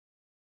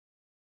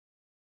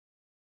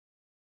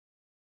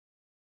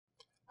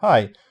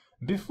Hi,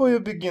 before you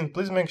begin,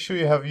 please make sure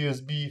you have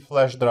USB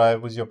flash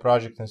drive with your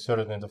project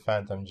inserted into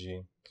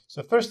Fantom-G.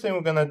 So first thing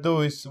we're gonna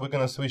do is we're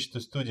gonna switch to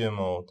studio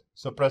mode.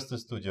 So press the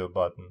studio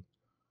button.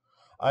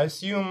 I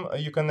assume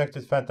you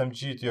connected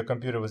Fantom-G to your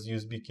computer with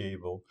USB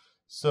cable.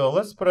 So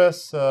let's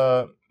press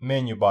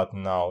menu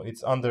button now.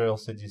 It's under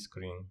LCD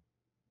screen.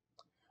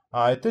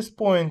 At this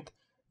point,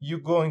 you're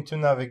going to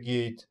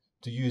navigate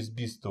to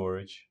USB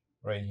storage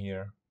right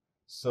here.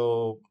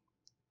 So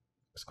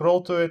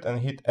scroll to it and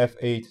hit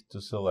F8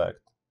 to select.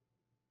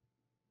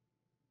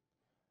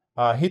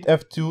 Hit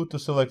F2 to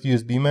select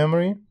USB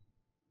memory.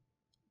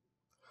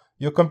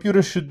 Your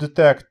computer should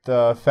detect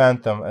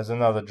Phantom as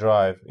another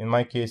drive. In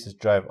my case, it's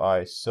drive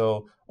I.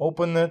 So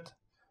open it,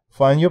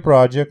 find your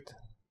project,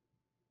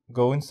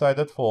 go inside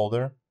that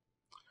folder,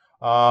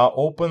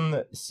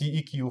 open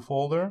CEQ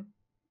folder,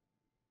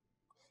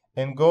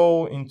 and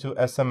go into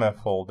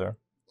SMF folder.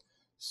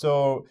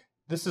 So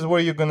this is where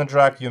you're going to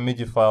drag your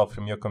MIDI file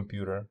from your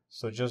computer.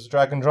 So just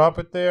drag and drop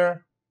it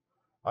there.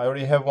 I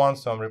already have one,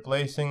 so I'm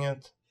replacing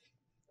it.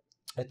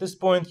 At this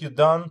point, you're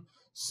done.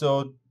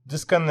 So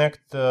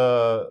disconnect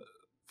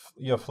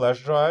your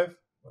flash drive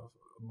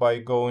by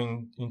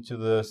going into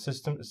the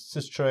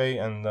sys tray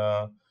and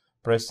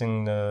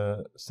pressing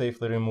the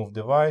safely remove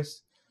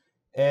device.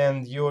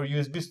 And your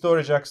USB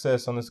storage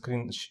access on the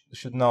screen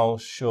should now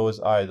show as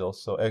idle,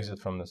 so exit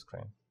from the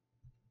screen.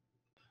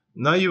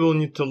 Now you will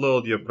need to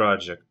load your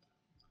project.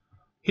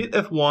 Hit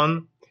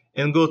F1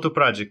 and go to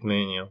Project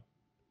menu.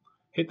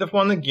 Hit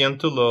F1 again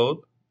to load.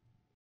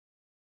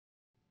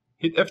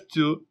 Hit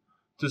F2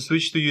 to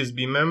switch to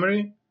USB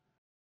memory.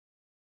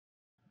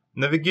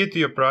 Navigate to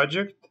your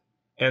project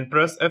and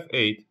press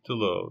F8 to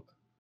load.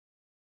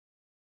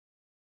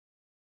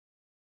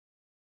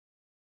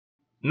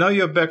 Now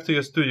you're back to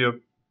your Studio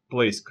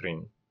Play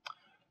screen.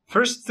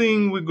 First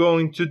thing we're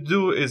going to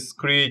do is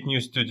create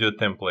new studio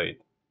template.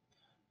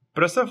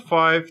 Press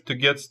F5 to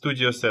get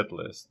studio set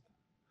list.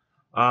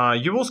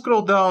 You will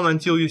scroll down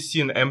until you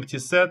see an empty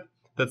set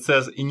that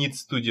says init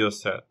studio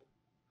set.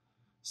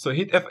 So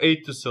hit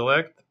F8 to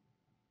select.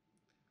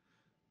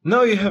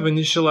 Now you have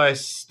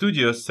initialized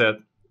studio set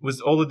with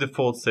all the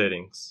default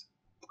settings.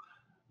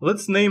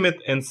 Let's name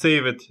it and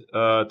save it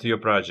to your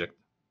project.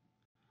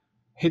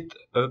 Hit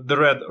the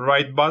red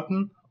right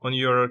button on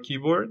your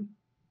keyboard.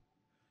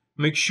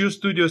 Make sure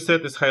studio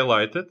set is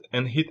highlighted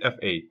and hit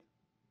F8.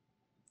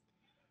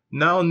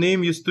 Now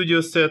name your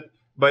studio set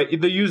by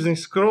either using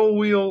scroll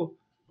wheel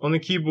on the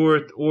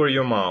keyboard or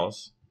your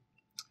mouse.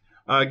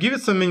 Give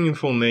it some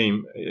meaningful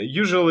name.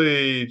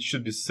 Usually it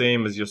should be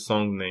same as your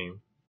song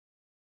name.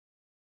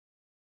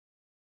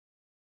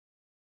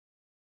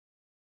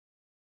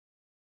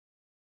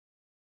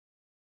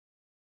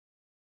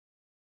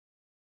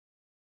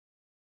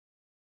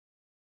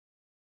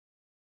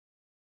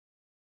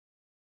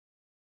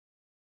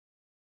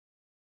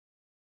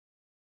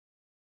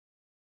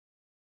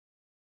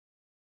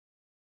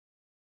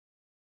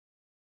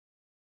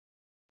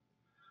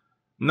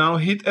 Now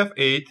hit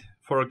F8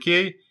 for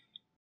OK.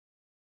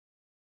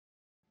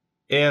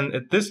 And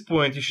at this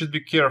point you should be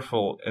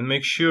careful and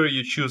make sure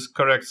you choose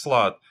correct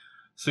slot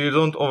so you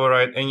don't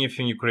overwrite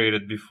anything you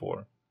created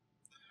before.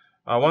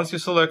 Once you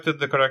selected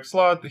the correct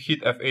slot,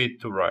 hit F8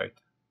 to write.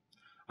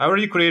 I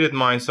already created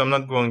mine, so I'm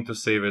not going to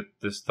save it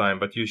this time,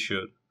 but you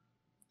should.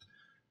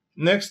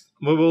 Next,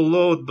 we will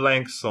load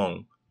blank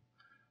song.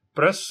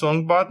 Press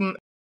song button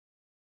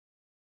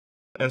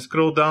and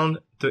scroll down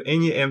to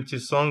any empty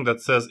song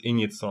that says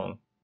init song.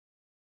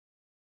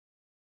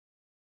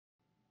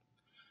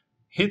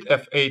 Hit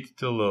F8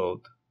 to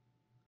load.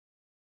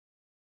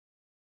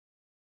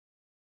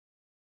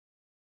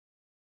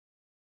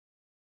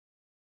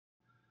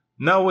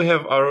 Now we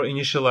have our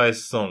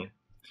initialized song.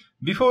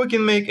 Before we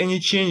can make any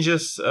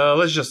changes,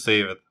 let's just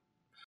save it.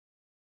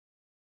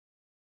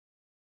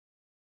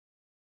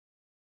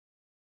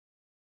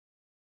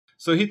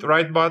 So hit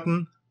right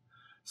button,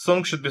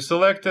 song should be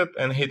selected,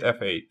 and hit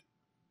F8.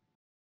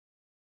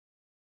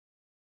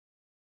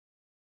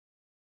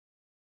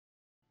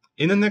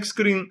 In the next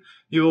screen,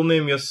 you will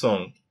name your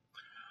song.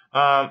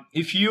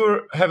 If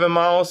you have a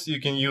mouse, you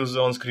can use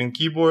the on-screen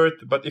keyboard,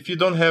 but if you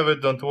don't have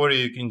it, don't worry,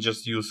 you can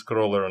just use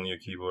scroller on your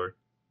keyboard.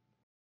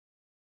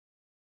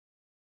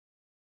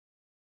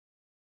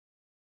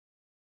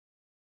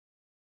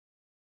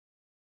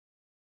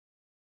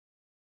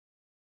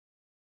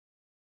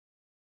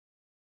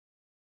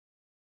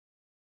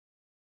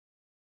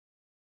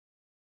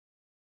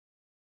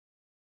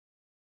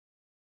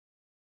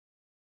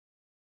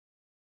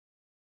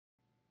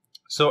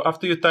 So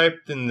after you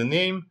typed in the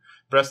name,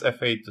 press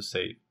F8 to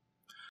save.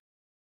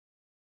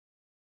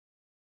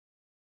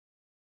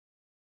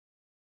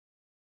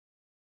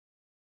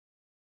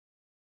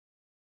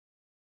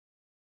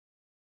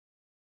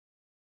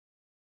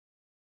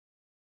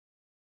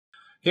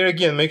 Here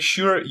again, make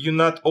sure you're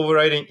not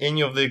overwriting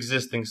any of the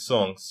existing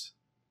songs.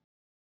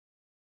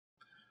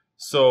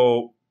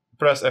 So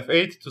press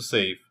F8 to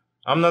save.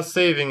 I'm not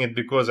saving it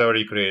because I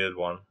already created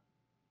one.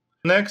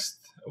 Next,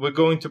 we're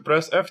going to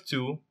press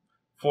F2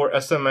 for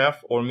SMF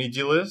or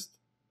MIDI list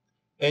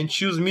and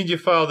choose MIDI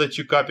file that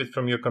you copied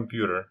from your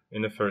computer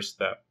in the first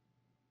step.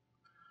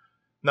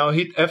 Now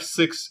hit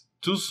F6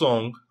 to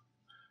song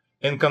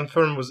and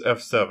confirm with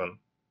F7.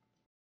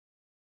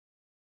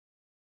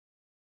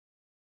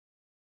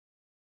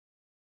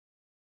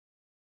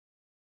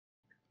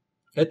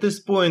 At this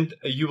point,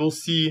 you will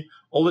see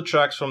all the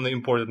tracks from the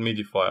imported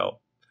MIDI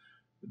file.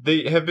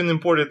 They have been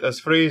imported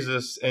as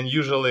phrases and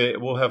usually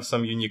will have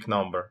some unique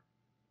number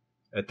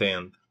at the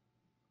end.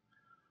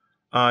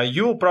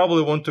 You will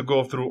probably want to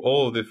go through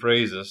all of the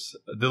phrases,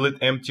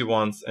 delete empty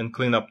ones, and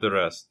clean up the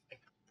rest.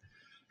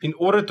 In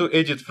order to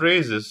edit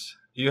phrases,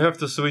 you have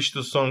to switch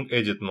to song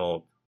edit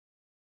mode.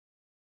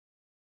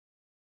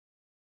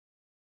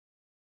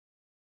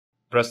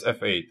 Press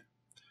F8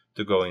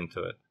 to go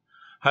into it.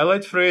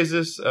 Highlight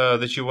phrases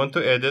that you want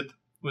to edit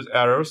with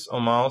arrows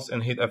on mouse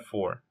and hit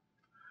F4.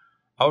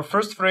 Our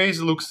first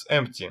phrase looks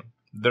empty.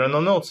 There are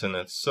no notes in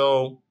it,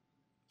 so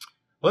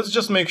let's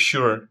just make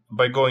sure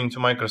by going to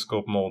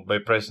microscope mode by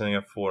pressing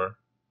F4.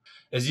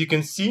 As you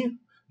can see,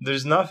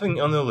 there's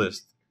nothing on the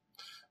list.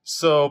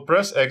 So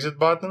press exit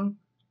button,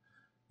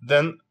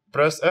 then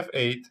press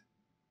F8,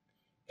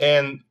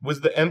 and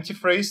with the empty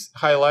phrase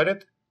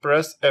highlighted,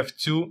 press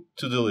F2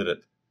 to delete it.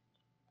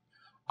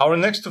 Our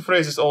next two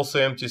phrases also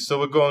empty, so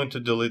we're going to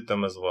delete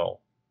them as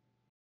well.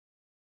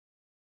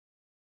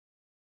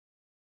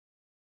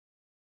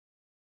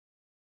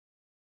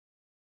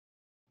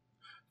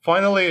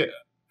 Finally,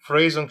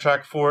 phrase on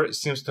track 4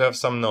 seems to have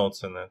some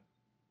notes in it.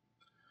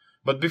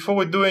 But before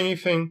we do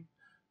anything,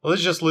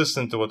 let's just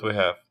listen to what we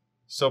have.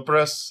 So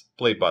press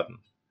play button.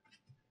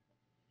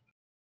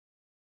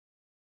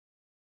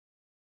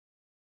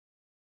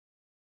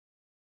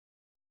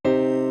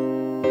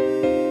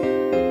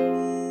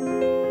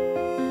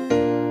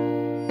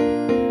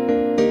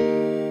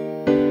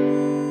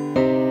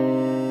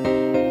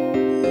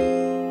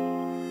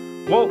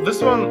 Well,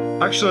 this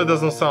one actually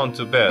doesn't sound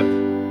too bad,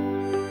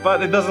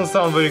 but it doesn't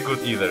sound very good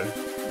either.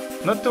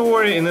 Not to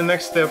worry, in the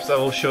next steps I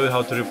will show you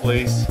how to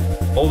replace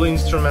all the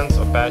instruments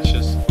or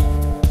patches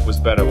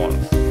with better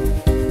ones.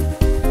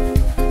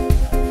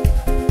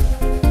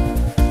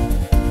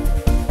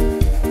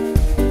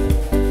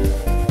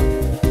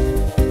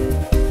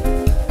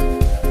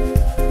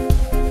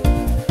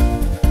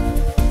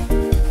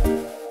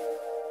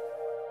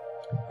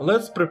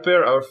 Let's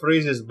prepare our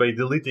phrases by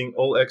deleting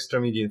all extra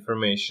MIDI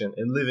information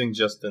and leaving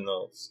just the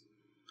notes.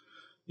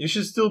 You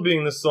should still be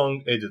in the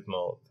song edit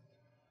mode.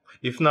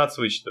 If not,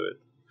 switch to it.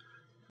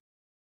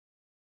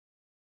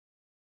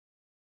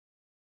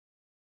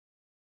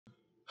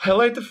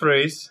 Highlight the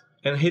phrase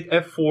and hit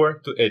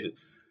F4 to edit.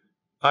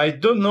 I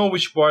don't know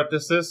which part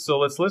this is, so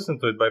let's listen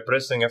to it by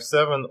pressing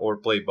F7 or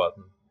play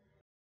button.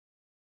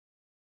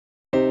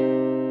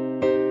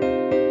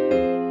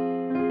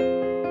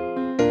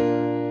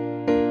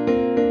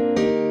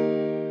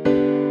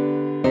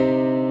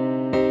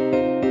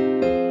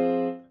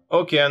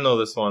 Okay, I know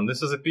this one.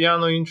 This is a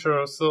piano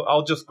intro, so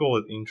I'll just call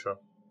it intro.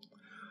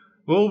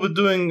 We'll be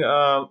doing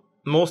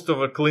most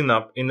of a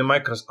cleanup in the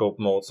microscope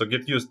mode, so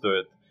get used to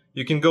it.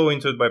 You can go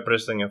into it by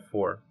pressing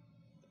F4.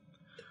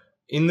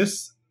 In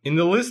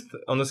the list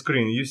on the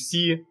screen, you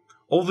see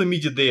all the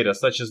MIDI data,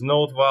 such as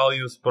note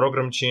values,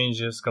 program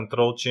changes,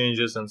 control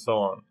changes, and so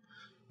on.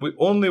 We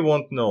only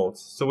want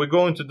notes, so we're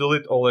going to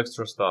delete all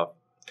extra stuff,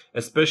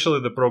 especially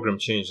the program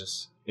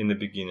changes in the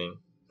beginning.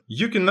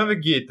 You can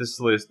navigate this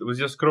list with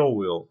your scroll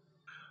wheel.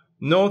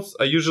 Notes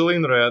are usually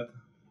in red.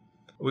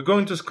 We're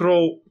going to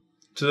scroll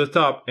to the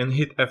top and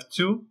hit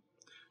F2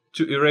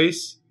 to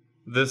erase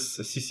this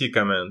CC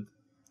command.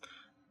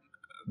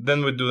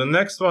 Then we do the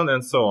next one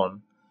and so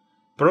on.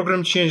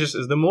 Program changes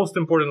is the most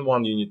important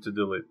one you need to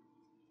delete.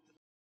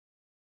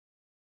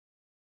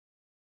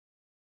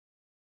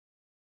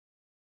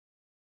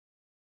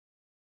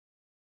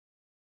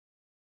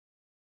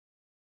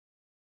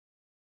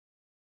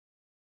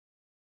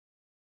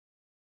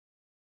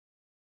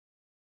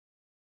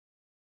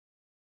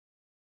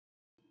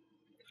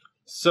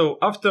 So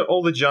after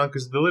all the junk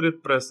is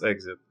deleted, press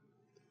exit.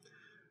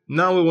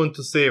 Now we want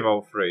to save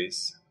our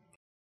phrase.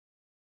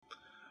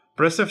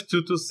 Press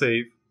F2 to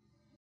save.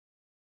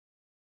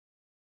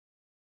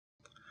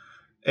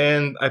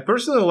 And I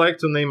personally like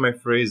to name my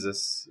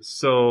phrases,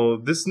 so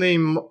this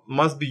name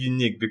must be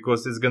unique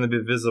because it's going to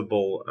be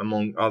visible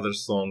among other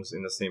songs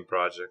in the same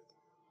project.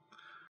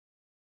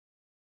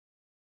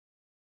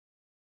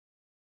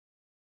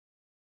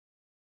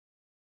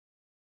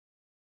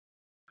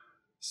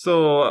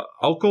 So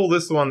I'll call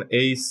this one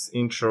Ace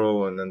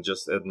Intro and then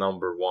just add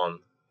number 1.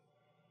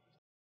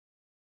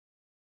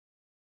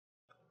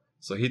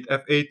 So hit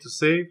F8 to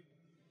save.